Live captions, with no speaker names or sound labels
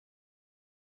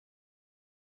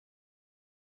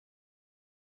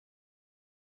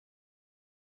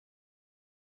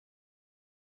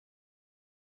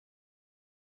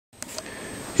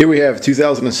Here we have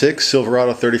 2006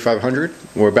 Silverado 3500.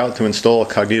 We're about to install a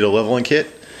Cognito leveling kit,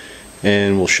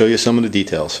 and we'll show you some of the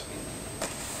details.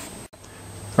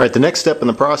 Alright, the next step in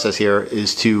the process here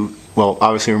is to, well,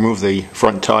 obviously remove the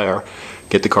front tire,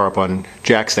 get the car up on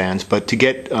jack stands, but to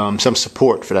get some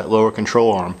support for that lower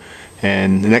control arm.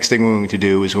 And the next thing we're going to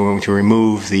do is we're going to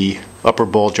remove the upper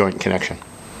ball joint connection.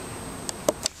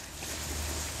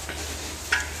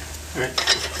 Alright,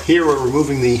 here we're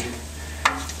removing the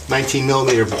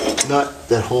 19mm nut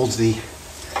that holds the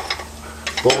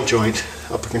ball joint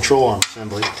upper control arm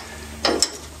assembly.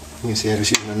 You can see I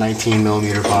was using a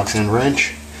 19mm box end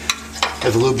wrench.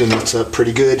 I've lubed the nuts up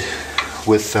pretty good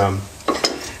with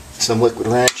some liquid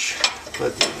wrench,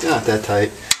 but they're not that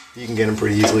tight. You can get them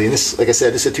pretty easily. And this, like I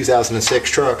said, this is a 2006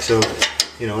 truck, so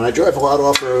you know, and I drive a lot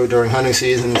off-road during hunting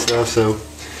season and stuff, so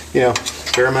you know,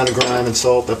 fair amount of grime and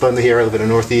salt up under here. I live in the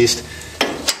Northeast.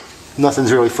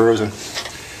 Nothing's really frozen.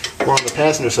 We're on the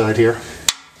passenger side here.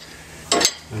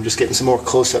 I'm just getting some more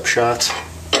close-up shots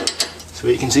so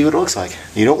you can see what it looks like.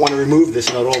 You don't want to remove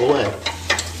this nut all the way.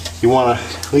 You want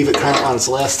to leave it kind of on its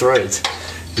last threads.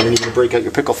 And then you're going to break out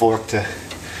your pickle fork to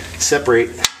separate.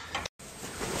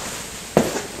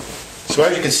 So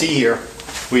as you can see here,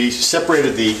 we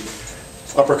separated the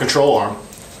upper control arm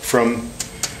from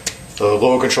the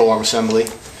lower control arm assembly.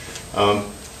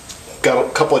 Got a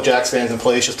couple of jack stands in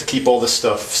place just to keep all this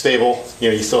stuff stable. You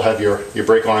know, you still have your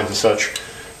brake lines and such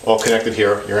all connected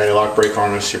here, your anti-lock brake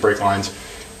harness, your brake lines.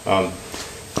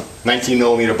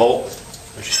 19mm bolt.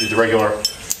 I just used the regular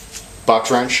box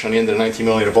wrench on the end of the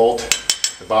 19mm bolt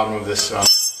at the bottom of this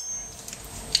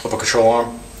upper control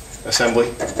arm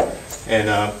assembly.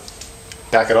 And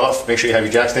back it off. Make sure you have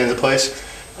your jack stands in place.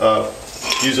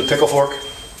 Use a pickle fork,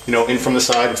 you know, in from the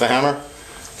side with the hammer.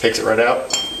 Takes it right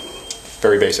out.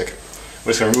 Very basic.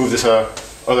 We're just going to remove this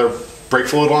other brake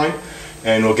fluid line,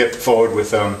 and we'll get forward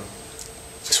with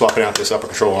swapping out this upper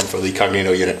control arm for the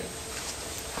Cognito unit.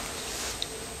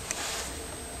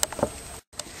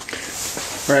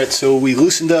 Alright, so we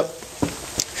loosened up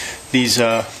these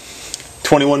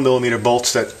 21mm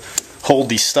bolts that hold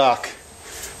the stock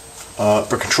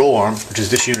upper control arm, which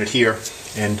is this unit here,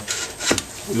 and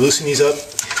we loosen these up.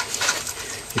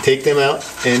 You take them out,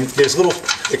 and there's little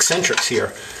eccentrics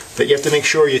here that you have to make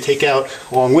sure you take out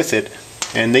along with it,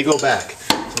 and they go back.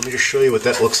 So let me just show you what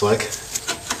that looks like.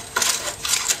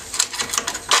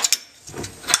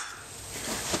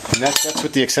 And that's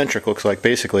what the eccentric looks like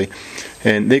basically.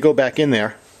 And they go back in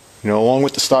there, you know, along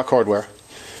with the stock hardware,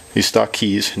 these stock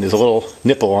keys, and there's a little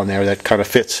nipple on there that kind of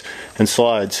fits and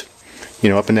slides, you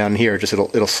know, up and down here. Just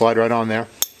it'll slide right on there,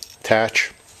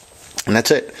 attach, and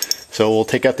that's it. So we'll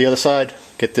take out the other side,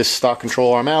 get this stock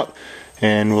control arm out,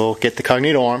 and we'll get the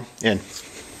Cognito arm in.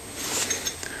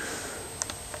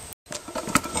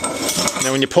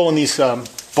 Now when you're pulling these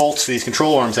bolts, these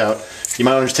control arms out, you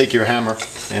might want to just take your hammer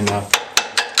and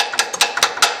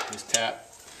just tap,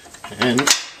 and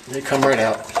they come right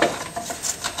out.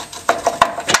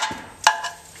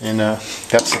 And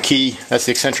that's the key, that's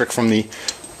the eccentric from the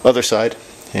other side.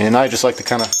 And I just like to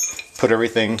kind of put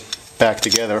everything back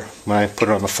together when I put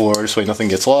it on the floor, just so nothing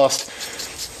gets lost.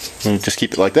 And just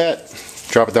keep it like that.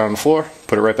 Drop it down on the floor,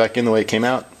 put it right back in the way it came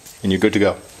out, and you're good to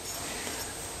go.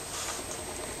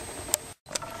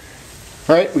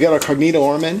 Alright, we got our Cognito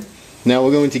arm in. Now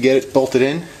we're going to get it bolted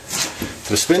in to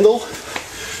the spindle.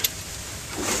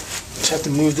 Just have to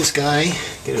move this guy,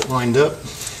 get it lined up.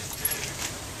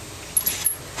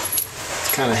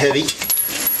 It's kind of heavy.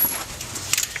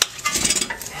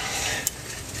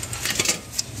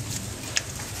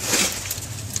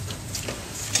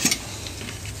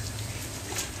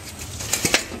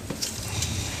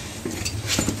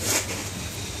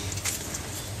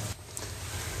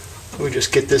 We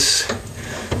just get this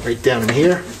right down in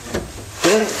here.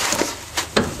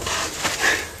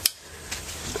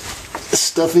 This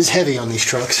stuff is heavy on these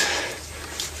trucks.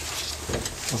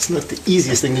 It's not the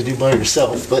easiest thing to do by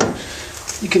yourself, but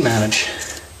you can manage.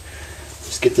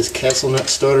 Just get this castle nut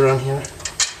started on here.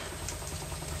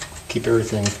 Keep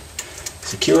everything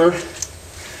secure.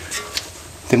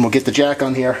 Then we'll get the jack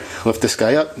on here, lift this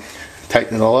guy up,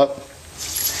 tighten it all up.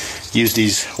 Use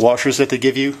these washers that they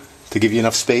give you to give you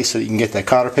enough space so you can get that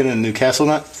cotter pin and a new castle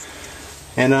nut.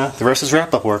 And the rest is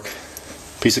wrap-up work.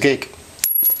 Piece of cake.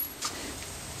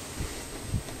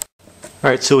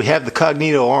 Alright, so we have the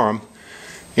Cognito arm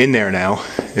in there now.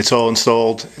 It's all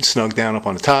installed and snugged down up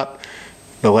on the top.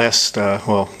 The last,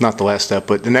 well, not the last step,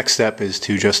 but the next step is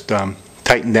to just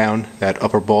tighten down that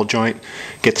upper ball joint,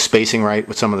 get the spacing right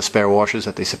with some of the spare washers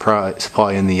that they supply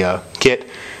in the kit.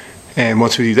 And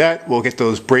once we do that, we'll get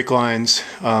those brake lines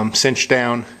cinched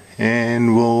down,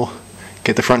 and we'll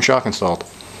get the front shock installed.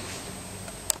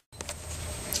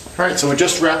 Alright, so we're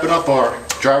just wrapping up our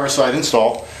driver's side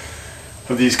install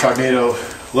of these Cognito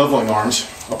leveling arms,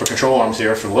 upper control arms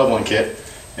here for the leveling kit.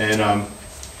 And our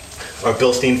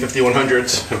Bilstein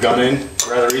 5100s have gone in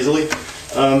rather easily.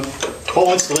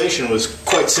 Whole installation was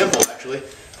quite simple actually.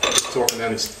 Just torquing down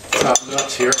these top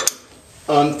nuts here.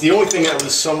 The only thing that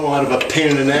was somewhat of a pain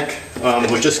in the neck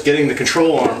was just getting the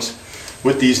control arms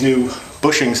with these new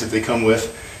bushings that they come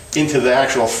with into the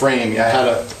actual frame. I had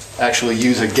to actually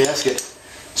use a gasket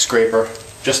scraper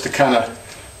just to kind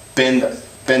of bend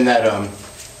that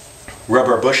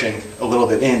rubber bushing a little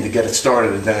bit in to get it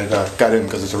started, and then it got in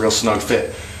because it's a real snug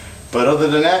fit. But other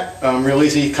than that, real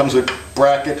easy. Comes with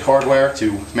bracket hardware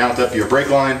to mount up your brake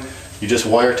line. You just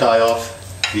wire tie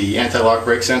off the anti-lock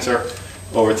brake sensor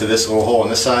over to this little hole on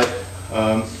this side.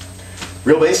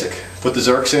 Real basic. Put the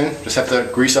Zerks in. Just have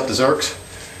to grease up the Zerks,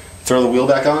 throw the wheel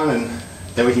back on, and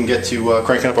then we can get to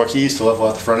cranking up our keys to level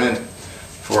out the front end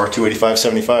for our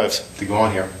 285/75s to go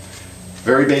on here.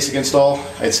 Very basic install.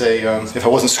 I'd say if I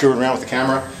wasn't screwing around with the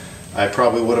camera, I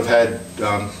probably would have had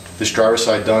this driver's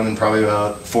side done in probably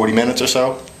about 40 minutes or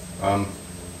so.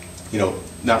 You know,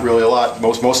 not really a lot.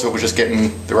 Most of it was just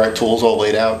getting the right tools all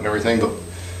laid out and everything, but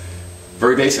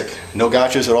very basic. No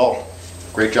gotchas at all.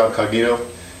 Great job, Cognito.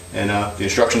 And the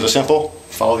instructions are simple.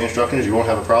 Follow the instructions, you won't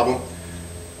have a problem.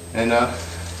 And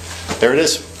there it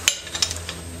is.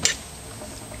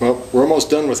 Well, we're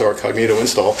almost done with our Cognito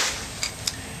install.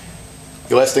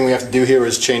 The last thing we have to do here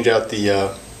is change out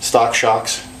the stock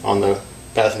shocks on the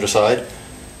passenger side.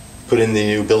 Put in the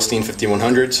new Bilstein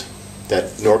 5100s that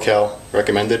NorCal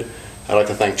recommended. I'd like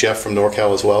to thank Jeff from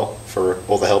NorCal as well for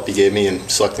all the help he gave me in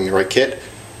selecting the right kit.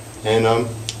 And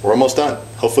we're almost done.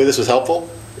 Hopefully this was helpful.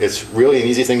 It's really an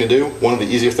easy thing to do. One of the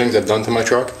easier things I've done to my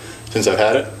truck since I've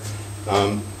had it.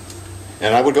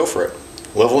 And I would go for it.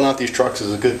 Leveling out these trucks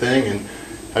is a good thing, and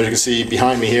as you can see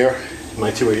behind me here, my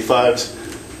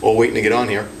 285s all waiting to get on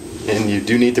here. And you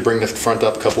do need to bring the front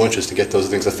up a couple inches to get those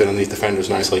things to fit underneath the fenders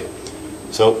nicely.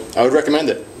 So I would recommend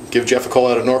it. Give Jeff a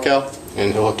call out of NorCal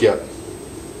and he'll hook you up.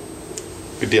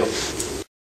 Good deal.